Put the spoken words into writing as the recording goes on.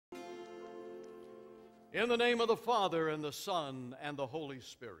In the name of the Father, and the Son, and the Holy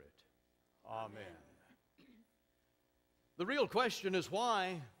Spirit. Amen. The real question is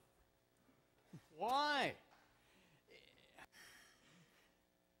why? Why?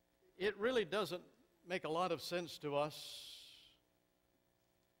 It really doesn't make a lot of sense to us,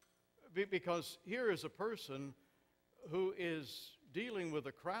 because here is a person who is dealing with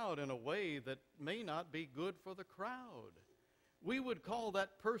a crowd in a way that may not be good for the crowd. We would call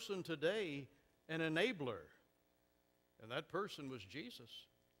that person today an enabler, and that person was Jesus.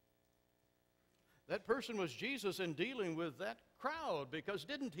 That person was Jesus in dealing with that crowd, because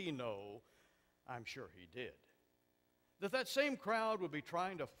didn't he know, I'm sure he did, that that same crowd would be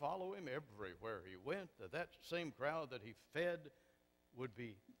trying to follow him everywhere he went, that that same crowd that he fed would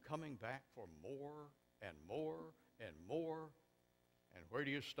be coming back for more and more and more. And where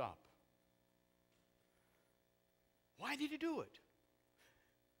do you stop? Why did he do it?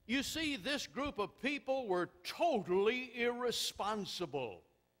 You see, this group of people were totally irresponsible.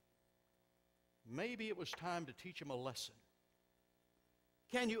 Maybe it was time to teach them a lesson.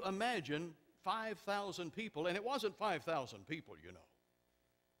 Can you imagine 5,000 people? And it wasn't 5,000 people, you know.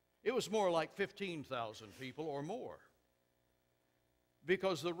 It was more like 15,000 people or more,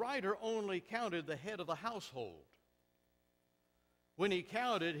 because the writer only counted the head of the household. When he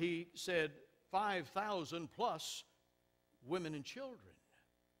counted, he said 5,000 plus women and children.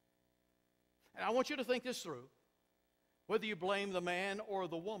 And I want you to think this through. Whether you blame the man or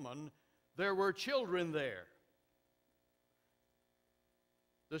the woman, there were children there.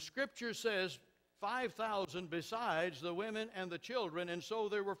 The Scripture says 5,000 besides the women and the children, and so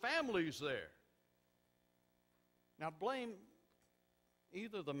there were families there. Now blame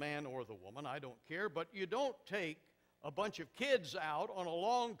either the man or the woman, I don't care, but you don't take a bunch of kids out on a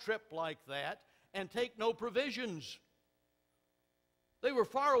long trip like that and take no provisions. They were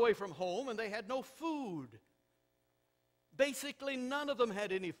far away from home and they had no food. Basically, none of them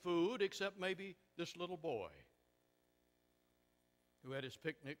had any food except maybe this little boy who had his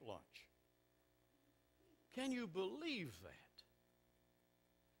picnic lunch. Can you believe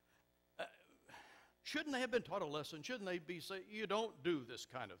that? Shouldn't they have been taught a lesson? Shouldn't they be saying, you don't do this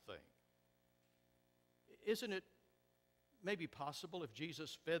kind of thing? Isn't it maybe possible, if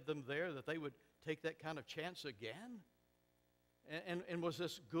Jesus fed them there, that they would take that kind of chance again? And was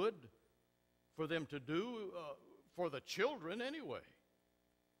this good for them to do, for the children anyway?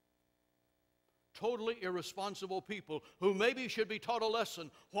 Totally irresponsible people who maybe should be taught a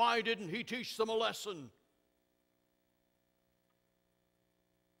lesson. Why didn't he teach them a lesson?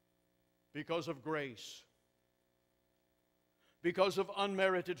 Because of grace. Because of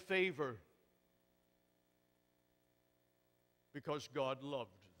unmerited favor. Because God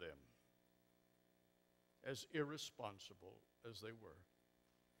loved them as irresponsible as they were.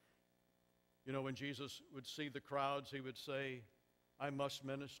 You know, when Jesus would see the crowds, he would say, I must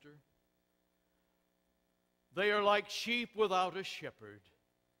minister. They are like sheep without a shepherd.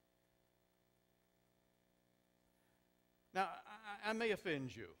 Now, I may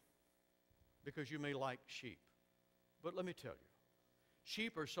offend you because you may like sheep, but let me tell you,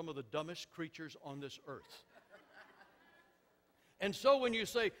 sheep are some of the dumbest creatures on this earth. And so when you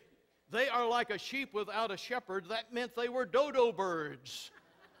say, they are like a sheep without a shepherd, that meant they were dodo birds.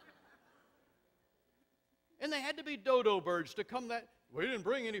 And they had to be dodo birds to come that. We didn't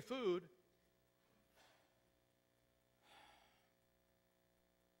bring any food.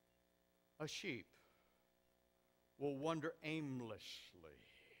 A sheep will wander aimlessly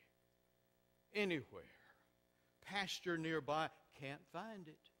anywhere. Pasture nearby, can't find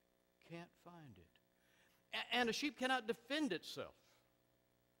it. Can't find it. And a sheep cannot defend itself.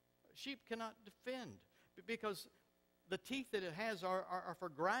 A sheep cannot defend because the teeth that it has are for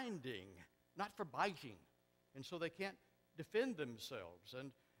grinding, not for biting. And so they can't defend themselves.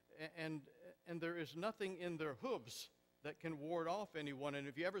 And there is nothing in their hooves that can ward off anyone. And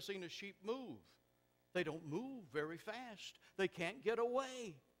have you ever seen a sheep move? They don't move very fast. They can't get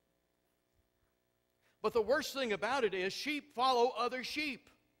away. But the worst thing about it is sheep follow other sheep.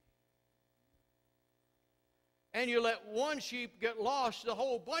 And you let one sheep get lost, the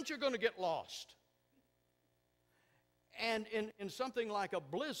whole bunch are going to get lost. And in something like a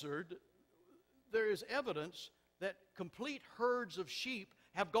blizzard, there is evidence that complete herds of sheep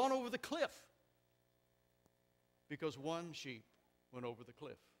have gone over the cliff because one sheep went over the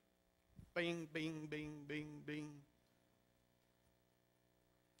cliff. Bing, bing, bing, bing, bing.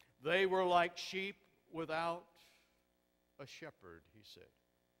 They were like sheep without a shepherd, he said.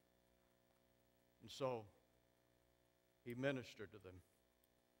 And so he ministered to them.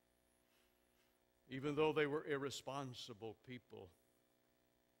 Even though they were irresponsible people,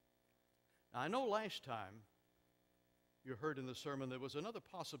 Now, I know last time you heard in the sermon there was another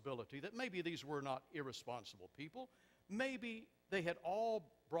possibility that maybe these were not irresponsible people. Maybe they had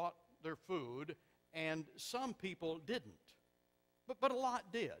all brought their food and some people didn't. But a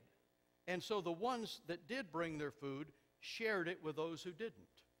lot did. And so the ones that did bring their food shared it with those who didn't.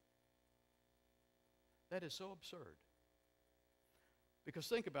 That is so absurd. Because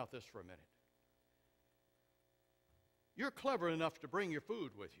think about this for a minute. You're clever enough to bring your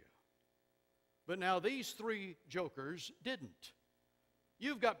food with you. But now these three jokers didn't.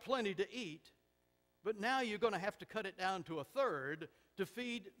 You've got plenty to eat, but now you're going to have to cut it down to a third to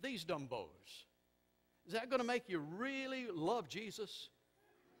feed these dumbos. Is that going to make you really love Jesus?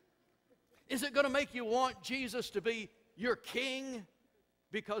 Is it going to make you want Jesus to be your king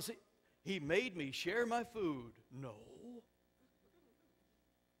because he made me share my food? No.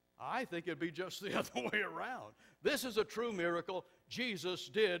 I think it'd be just the other way around. This is a true miracle. Jesus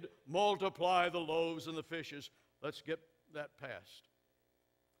did multiply the loaves and the fishes. Let's get that passed.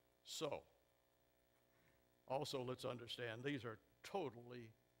 So, also let's understand these are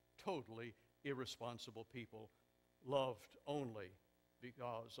totally irresponsible people, loved only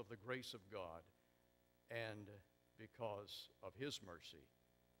because of the grace of God and because of His mercy,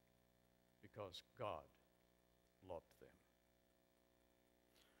 because God loved them.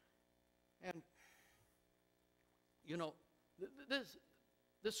 And, you know,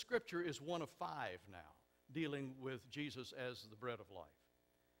 this scripture is one of 5 now, dealing with Jesus as the bread of life.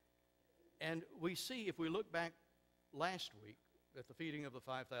 And we see, if we look back last week at the feeding of the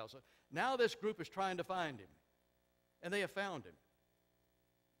 5,000, now this group is trying to find Him. And they have found Him.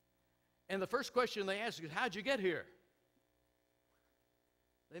 And the first question they ask is, how'd you get here?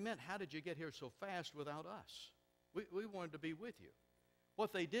 They meant, how did you get here so fast without us? We wanted to be with you.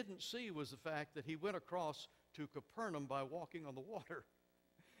 What they didn't see was the fact that He went across to Capernaum by walking on the water.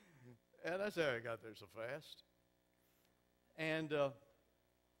 And that's how He got there so fast. And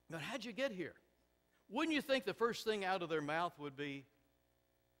but how'd you get here? Wouldn't you think the first thing out of their mouth would be,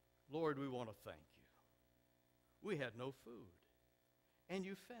 Lord, we want to thank you. We had no food, and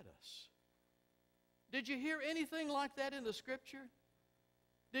you fed us. Did you hear anything like that in the Scripture?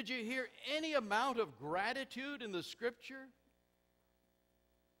 Did you hear any amount of gratitude in the Scripture?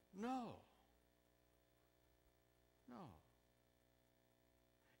 No. No.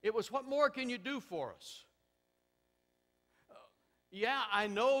 It was, what more can you do for us? Yeah, I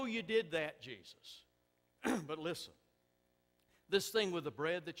know you did that, Jesus. But listen, this thing with the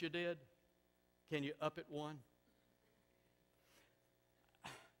bread that you did, can you up it one?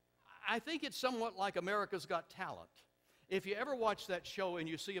 I think it's somewhat like America's Got Talent. If you ever watch that show and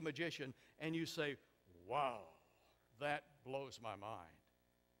you see a magician and you say, wow, that blows my mind.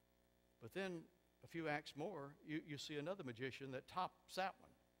 But then a few acts more, you see another magician that tops that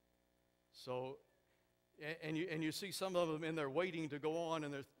one. So, and you see some of them in there waiting to go on,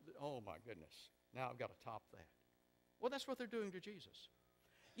 and they're, oh my goodness, now I've got to top that. Well, that's what they're doing to Jesus.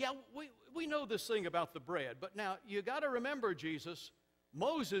 Yeah, we know this thing about the bread, but now you got to remember, Jesus,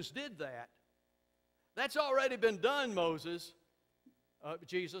 Moses did that. That's already been done,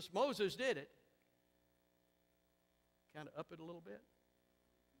 Jesus. Moses did it. Kind of up it a little bit.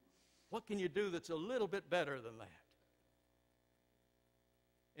 What can you do that's a little bit better than that?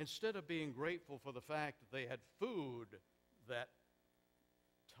 Instead of being grateful for the fact that they had food that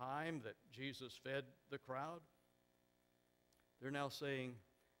time that Jesus fed the crowd, they're now saying,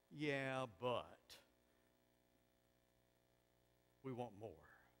 yeah, but we want more.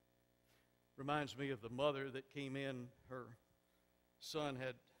 Reminds me of the mother that came in. Her son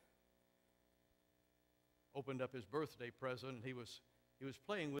had opened up his birthday present, and he was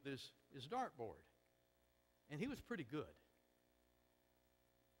playing with his dartboard. And he was pretty good.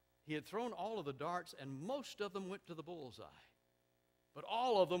 He had thrown all of the darts, and most of them went to the bullseye. But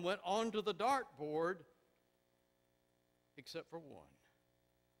all of them went onto the dartboard, except for one.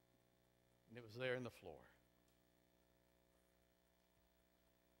 And it was there in the floor.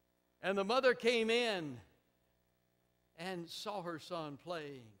 And the mother came in and saw her son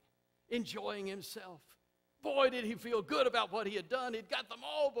playing, enjoying himself. Boy, did he feel good about what he had done. He'd got them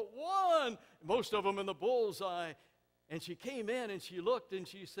all but one, most of them in the bullseye. And she came in and she looked and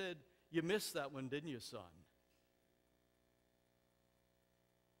she said, you missed that one, didn't you, son?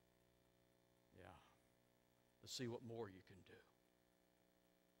 Yeah. Let's see what more you can do.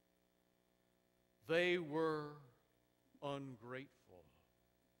 They were ungrateful.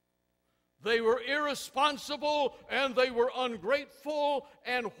 They were irresponsible and they were ungrateful.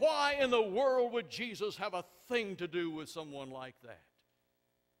 And why in the world would Jesus have a thing to do with someone like that?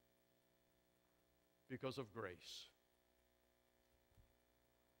 Because of grace.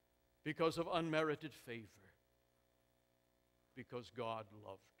 because of unmerited favor, because God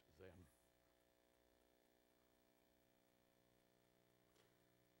loved them.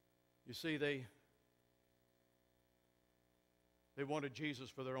 You see, they wanted Jesus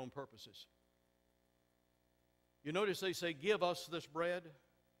for their own purposes. You notice they say, "Give us this bread."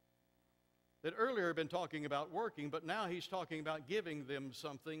 That earlier had been talking about working, but now he's talking about giving them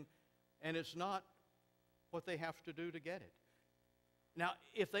something, and it's not what they have to do to get it. Now,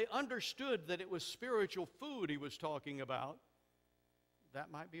 if they understood that it was spiritual food he was talking about, that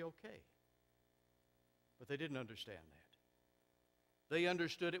might be okay. But they didn't understand that. They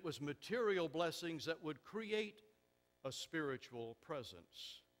understood it was material blessings that would create a spiritual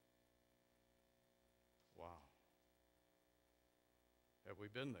presence. Wow. Have we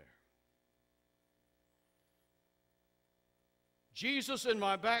been there? Jesus in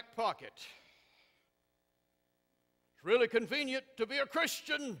my back pocket. It's really convenient to be a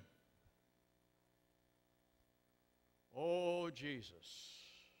Christian. Oh, Jesus,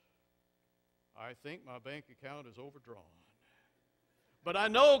 I think my bank account is overdrawn. But I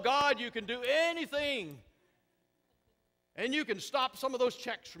know, God, you can do anything. And you can stop some of those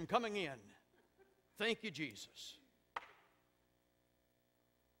checks from coming in. Thank you, Jesus.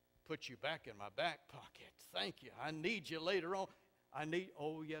 Put you back in my back pocket. Thank you. I need you later on.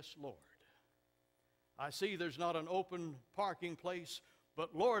 Oh, yes, Lord. I see there's not an open parking place,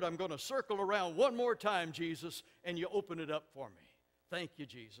 but Lord, I'm going to circle around one more time, Jesus, and you open it up for me. Thank you,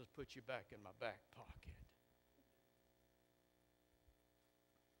 Jesus. Put you back in my back pocket.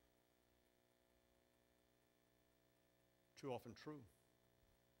 Too often true.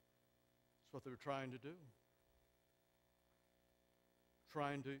 That's what they were trying to do.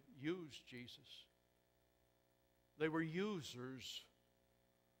 Trying to use Jesus. They were users.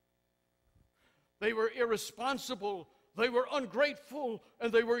 They were irresponsible. They were ungrateful.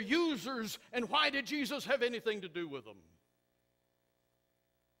 And they were users. And why did Jesus have anything to do with them?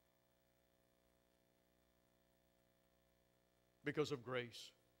 Because of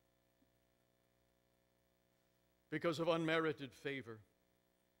grace. Because of unmerited favor.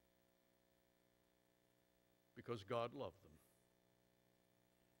 Because God loved them.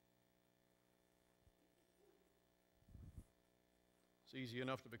 It's easy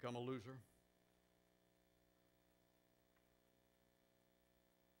enough to become a loser.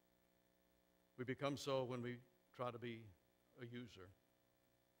 We become so when we try to be a user.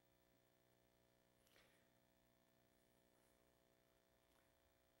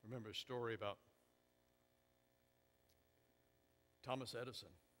 Remember a story about Thomas Edison.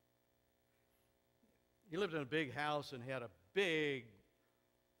 He lived in a big house and had a big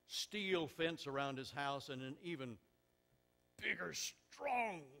steel fence around his house and an even bigger,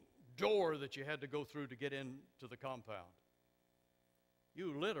 strong door that you had to go through to get into the compound.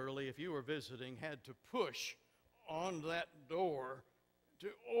 You literally, if you were visiting, had to push on that door to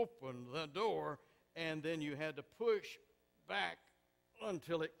open the door, and then you had to push back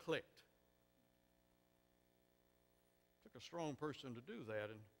until it clicked. It took a strong person to do that,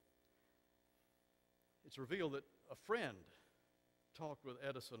 and it's revealed that a friend talked with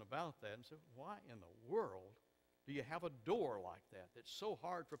Edison about that and said, "Why in the world do you have a door like that that's so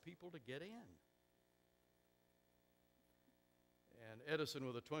hard for people to get in?" And Edison,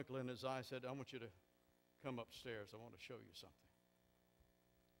 with a twinkle in his eye, said, "I want you to come upstairs. I want to show you something."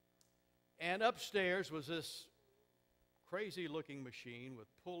 And upstairs was this crazy-looking machine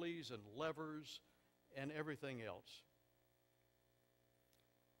with pulleys and levers and everything else.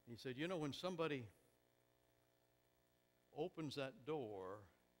 He said, "You know, when somebody opens that door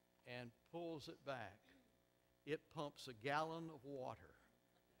and pulls it back, it pumps a gallon of water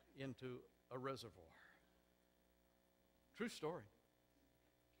into a reservoir." True story.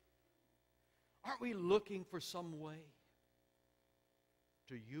 Aren't we looking for some way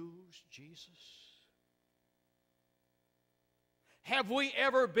to use Jesus? Have we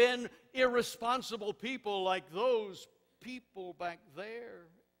ever been irresponsible people like those people back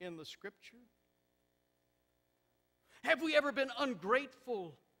there in the Scripture? Have we ever been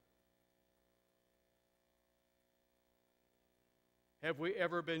ungrateful? Have we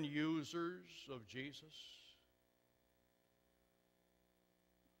ever been users of Jesus?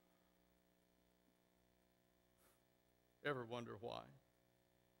 Ever wonder why?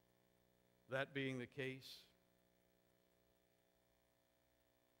 That being the case,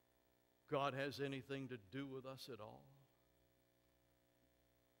 God has anything to do with us at all?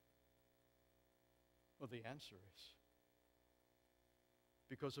 Well, the answer is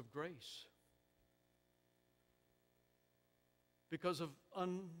because of grace. Because of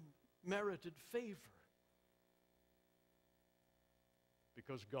unmerited favor.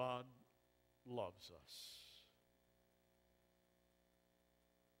 because God loves us.